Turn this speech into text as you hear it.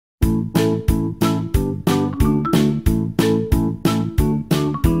Hi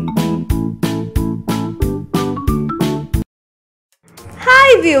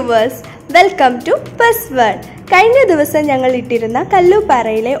viewers, welcome to Buzzword. കഴിഞ്ഞ ദിവസം ഞങ്ങൾ ഇട്ടിരുന്ന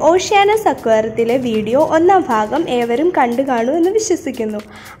കല്ലൂപ്പാറയിലെ ഓഷ്യാനസ് അക്വാറിയത്തിലെ വീഡിയോ ഒന്നാം ഭാഗം ഏവരും കണ്ടു കാണൂ എന്ന് വിശ്വസിക്കുന്നു.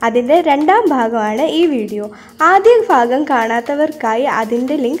 അതിൻ്റെ രണ്ടാം ഭാഗമാണ് ഈ വീഡിയോ. ആദ്യ ഭാഗം കാണാത്തവർക്കായി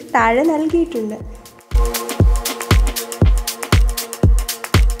അതിൻ്റെ ലിങ്ക് താഴെ നൽകിയിട്ടുണ്ട്.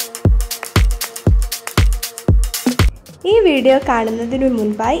 ഈ വീഡിയോ കാണുന്നതിനു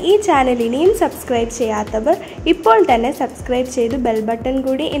മുൻപായി ഈ ചാനൽ ഇനിയും സബ്സ്ക്രൈബ് ചെയ്യാത്തവർ ഇപ്പോൾ തന്നെ സബ്സ്ക്രൈബ് ചെയ്ത് ബെൽ ബട്ടൺ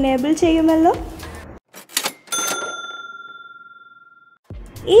കൂടി എനേബിൾ ചെയ്യുമല്ലോ.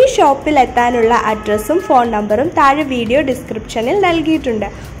 ഈ ഷോപ്പിൽ എത്താനുള്ള അഡ്രസ്സും ഫോൺ നമ്പറും താഴെ വീഡിയോ ഡിസ്ക്രിപ്ഷനിൽ നൽകിയിട്ടുണ്ട്.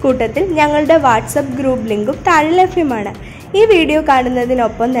 കൂട്ടത്തിൽ ഞങ്ങളുടെ വാട്സപ്പ് ഗ്രൂപ്പ് ലിങ്കും താഴെ ലഭ്യമാണ്. ഈ വീഡിയോ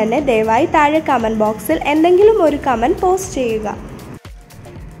കാണുന്നതിനൊപ്പം തന്നെ ദയവായി താഴെ കമൻറ്റ് ബോക്സിൽ എന്തെങ്കിലും ഒരു കമൻറ്റ് പോസ്റ്റ് ചെയ്യുക.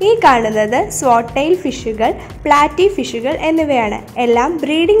 ഈ കാണുന്നത് സ്വോർട്ടെയിൽ ഫിഷുകൾ, പ്ലാറ്റി ഫിഷുകൾ എന്നിവയാണ്. എല്ലാം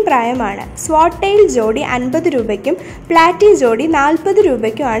ബ്രീഡിംഗ് പ്രായമാണ്. സ്വോർട്ടെയിൽ ജോഡി 50 രൂപയ്ക്കും പ്ലാറ്റി ജോഡി 40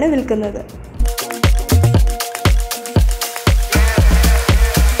 രൂപയ്ക്കുമാണ് വിൽക്കുന്നത്.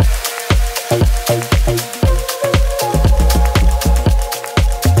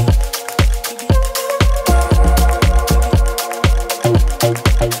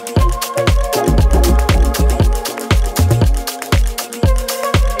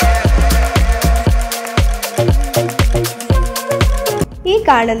 ഈ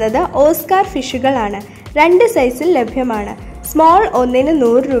കാണുന്നത് ഓസ്കാർ ഫിഷുകളാണ്. 2 സൈസിൽ ലഭ്യമാണ്. സ്മോൾ 1-ന്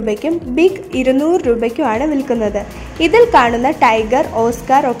 100 രൂപയ്ക്കും ബിഗ് 200 രൂപയ്ക്കുമാണ് വിൽക്കുന്നത്. ഇതിൽ കാണുന്ന ടൈഗർ,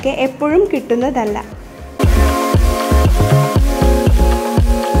 ഓസ്കാർ ഒക്കെ എപ്പോഴും കിട്ടുന്നതല്ല.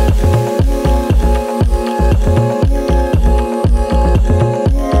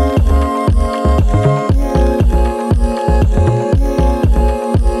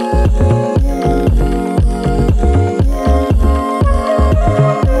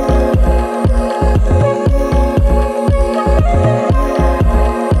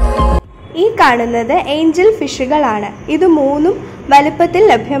 കാണുന്നത് ഏഞ്ചൽ ഫിഷുകളാണ്. ഇത് 3ഉം വലുപ്പത്തിൽ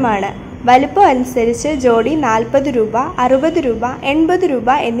ലഭ്യമാണ്. വലുപ്പം അനുസരിച്ച് ജോഡി 40 രൂപ, 60 രൂപ, 80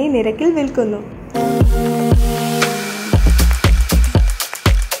 രൂപ എന്നീ നിരക്കിൽ വിൽക്കുന്നു.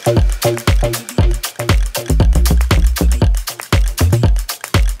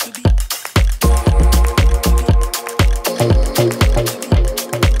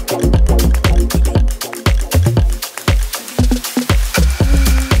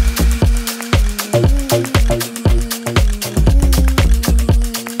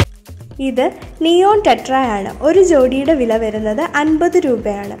 ഇത് നിയോൺ ടെട്രയാണ്. ഒരു ജോഡിയുടെ വില വരുന്നത് 50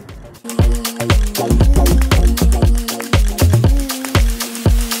 രൂപയാണ്.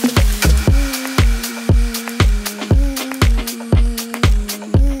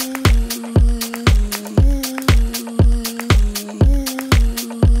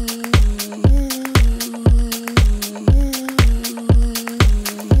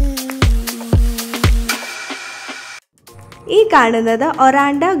 ഈ കാണുന്നത്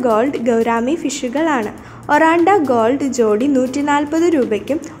ഒറാണ്ട ഗോൾഡ് ഗൗരാമി ഫിഷുകളാണ്. ഒറാണ്ട ഗോൾഡ് ജോഡി 140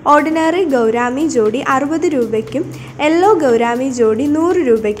 രൂപയ്ക്കും ഓർഡിനറി ഗൗരാമി ജോഡി 60 രൂപയ്ക്കും യെല്ലോ ഗൗരാമി ജോഡി 100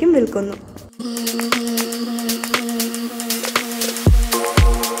 രൂപയ്ക്കും വിൽക്കുന്നു.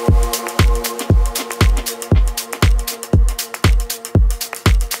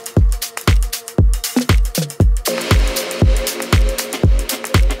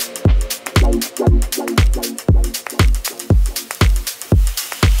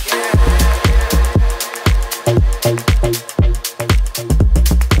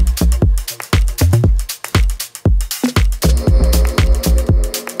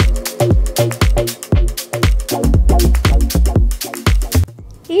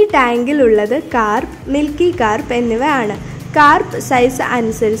 ടാങ്കിലുള്ളത് കാർപ്പ്, മിൽക്കി കാർപ്പ് എന്നിവയാണ്. കാർപ്പ് സൈസ്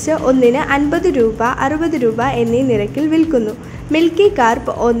അനുസരിച്ച് 1-ന് 50 രൂപ, 60 രൂപ എന്നീ നിരക്കിൽ വിൽക്കുന്നു. മിൽക്കി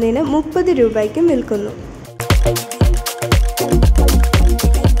കാർപ്പ് 1-ന് 30 രൂപയ്ക്കും വിൽക്കുന്നു.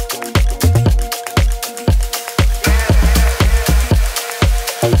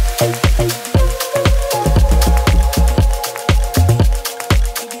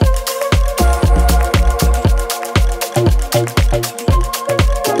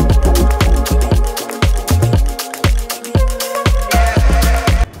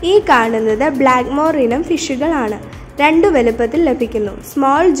 ഈ കാണുന്നത് ബ്ലാക്ക് മോർ ഇനം ഫിഷുകളാണ്. 2 വലുപ്പത്തിൽ ലഭിക്കുന്നു.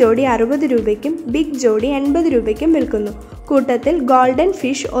 സ്മോൾ ജോഡി 60 രൂപയ്ക്കും ബിഗ് ജോഡി 80 രൂപയ്ക്കും വിൽക്കുന്നു. കൂട്ടത്തിൽ ഗോൾഡൻ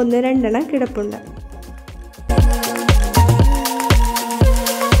ഫിഷ് 1-2 കിടപ്പുണ്ട്.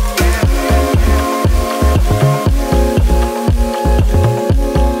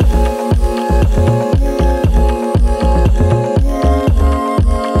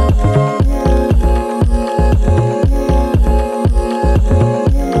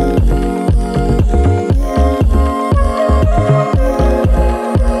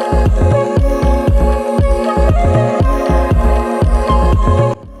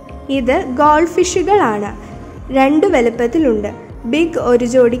 ഇത് ഗോൾഡ്ഫിഷുകളാണ്. 2 വലുപ്പത്തിലുണ്ട്. ബിഗ് ഒരു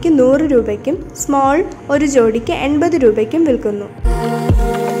ജോഡിക്ക് 100 രൂപയ്ക്കും സ്മോൾ ഒരു ജോഡിക്ക് 80 രൂപയ്ക്കും വിൽക്കുന്നു.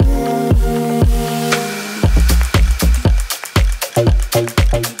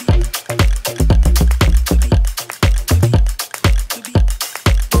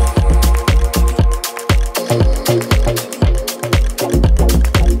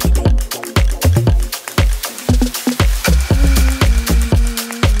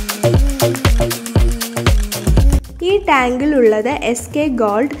 ഈ ടാങ്കിലുള്ളത് SK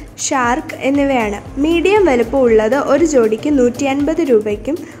ഗോൾഡ്, ഷാർക്ക് എന്നിവയാണ്. മീഡിയം വലുപ്പമുള്ളത് ഒരു ജോഡിക്ക് 150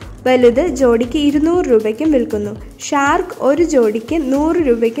 രൂപയ്ക്കും വലുത് ജോഡിക്ക് 200 രൂപയ്ക്കും വിൽക്കുന്നു. ഷാർക്ക് ഒരു ജോഡിക്ക് 100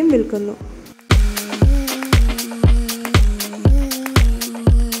 രൂപയ്ക്കും വിൽക്കുന്നു.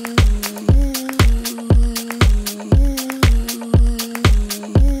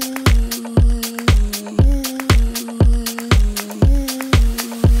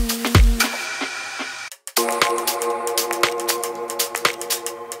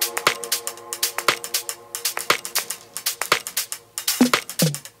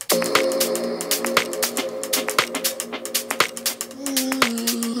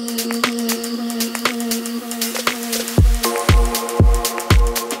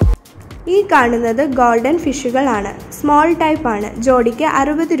 ഈ കാണുന്നത് ഗോൾഡൻ ഫിഷുകളാണ്. സ്മോൾ ടൈപ്പ് ആണ്. ജോഡിക്ക്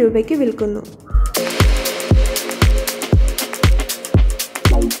 60 രൂപയ്ക്ക് വിൽക്കുന്നു.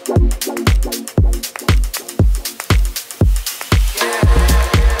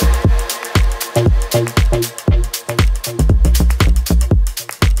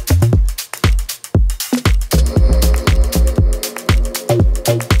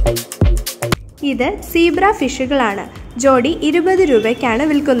 ഇത് സീബ്ര ഫിഷുകളാണ്. ജോഡി 20 രൂപയ്ക്കാണ്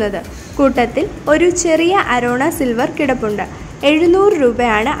വിൽക്കുന്നത്. കൂട്ടത്തിൽ ഒരു ചെറിയ അരോണ സിൽവർ കിടപ്പുണ്ട്. 700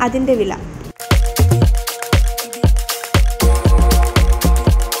 രൂപയാണ് അതിൻ്റെ വില.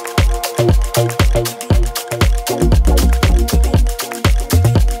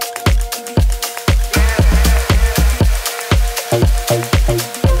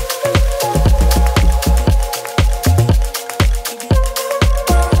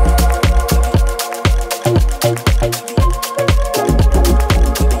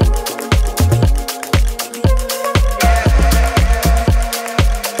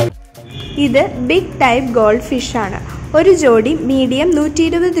 ഇത് ബിഗ് ടൈപ്പ് ഗോൾഡ് ഫിഷ് ആണ്. ഒരു ജോഡി മീഡിയം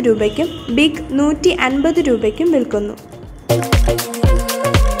 120 രൂപയ്ക്കും ബിഗ് 150 രൂപയ്ക്കും വിൽക്കുന്നു.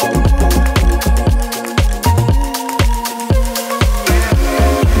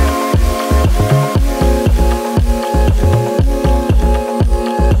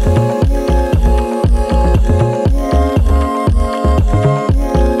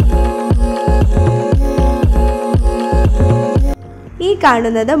 ഈ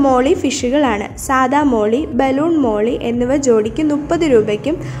കാണുന്നത് മോളി ഫിഷുകളാണ്. സാദാ മോളി, ബലൂൺ മോളി എന്നിവ ജോഡിക്ക് 30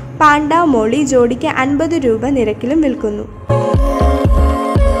 രൂപയ്ക്കും പാണ്ട മോളി ജോഡിക്ക് 50 രൂപ നിരക്കിലും വിൽക്കുന്നു.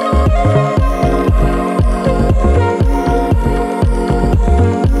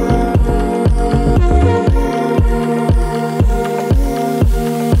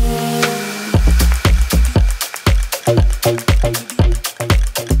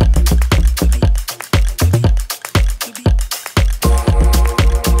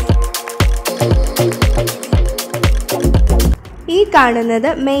 ഈ കാണുന്നത്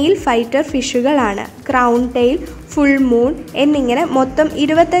mail fighter ഫിഷുകളാണ്. Crown tail, full moon എന്നിങ്ങനെ മൊത്തം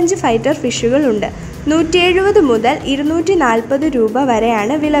 25 ഫൈറ്റർ ഫിഷുകളുണ്ട്. 170 മുതൽ 240 രൂപ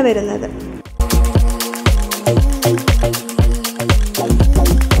വരെയാണ് വില വരുന്നത്.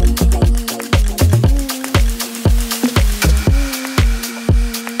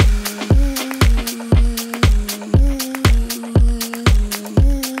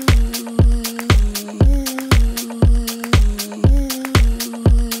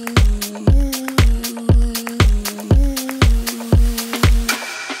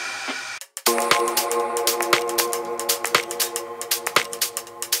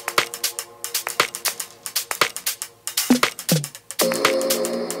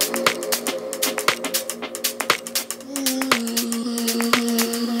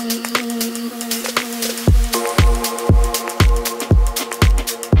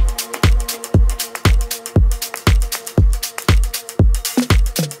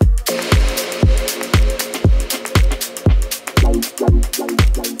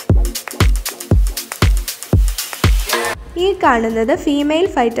 ഈ കാണുന്നത് ഫീമെയിൽ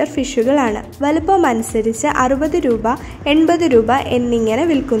ഫൈറ്റർ ഫിഷുകളാണ്. വലുപ്പം അനുസരിച്ച് 60 രൂപ, 80 രൂപ എന്നിങ്ങനെ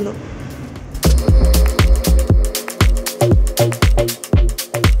വിൽക്കുന്നു.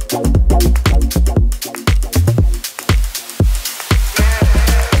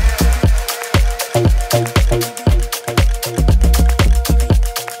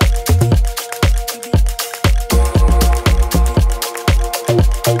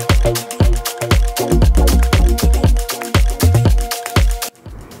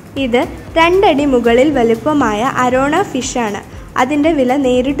 ഇത് 2 അടി മുകളിൽ വലുപ്പമായ അരോണ ഫിഷാണ്. അതിൻ്റെ വില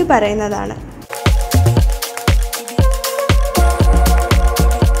നേരിട്ട് പറയുന്നതാണ്.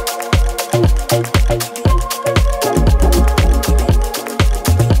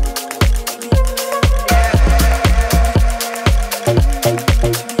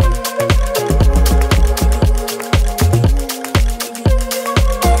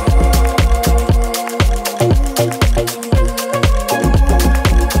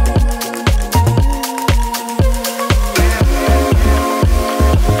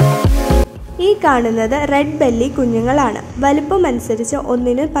 കാണുന്നത് റെഡ് ബെല്ലി കുഞ്ഞുങ്ങളാണ്. വലുപ്പം അനുസരിച്ച്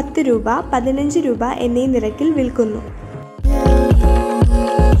ഒന്നിന് 10 രൂപ, 15 രൂപ എന്നീ നിരക്കിൽ വിൽക്കുന്നു.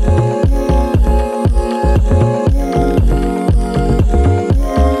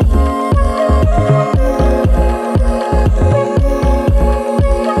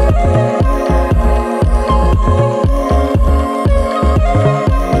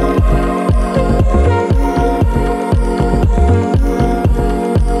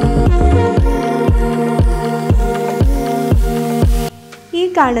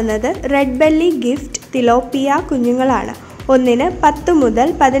 കാണുന്നത് റെഡ് ബെല്ലി ഗിഫ്റ്റ് തിലോപ്പിയ കുഞ്ഞുങ്ങളാണ്. ഒന്നിന് 10 മുതൽ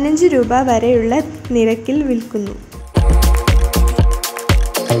 15 രൂപ വരെയുള്ള നിരക്കിൽ വിൽക്കുന്നു.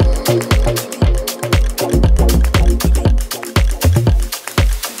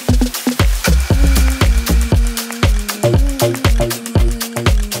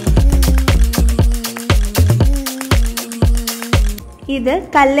 ഇത്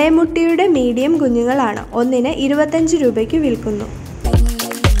കല്ലേമുട്ടിയുടെ മീഡിയം കുഞ്ഞുങ്ങളാണ്. ഒന്നിന് 25 രൂപയ്ക്ക് വിൽക്കുന്നു.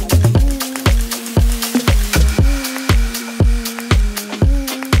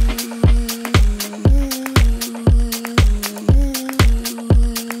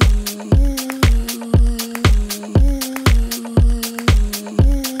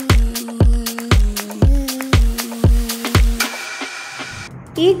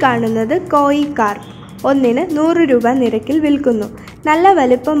 ഈ കാണുന്നത് കോയി കാർപ്പ്. ഒന്നിന് 100 രൂപ നിരക്കിൽ വിൽക്കുന്നു. നല്ല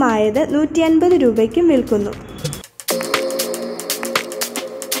വലുപ്പമായത് 150 രൂപയ്ക്കും വിൽക്കുന്നു.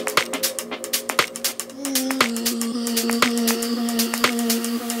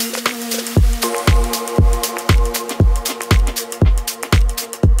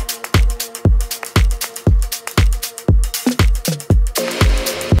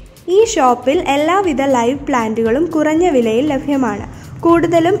 ഈ ഷോപ്പിൽ എല്ലാവിധ ലൈവ് പ്ലാന്റുകളും കുറഞ്ഞ വിലയിൽ ലഭ്യമാണ്.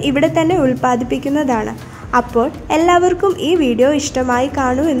 കൂടുതലും ഇവിടെ തന്നെ ഉൽപ്പാദിപ്പിക്കുന്നതാണ്. അപ്പോൾ എല്ലാവർക്കും ഈ വീഡിയോ ഇഷ്ടമായി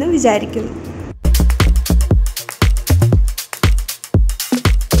കാണുമെന്ന് വിചാരിക്കുന്നു.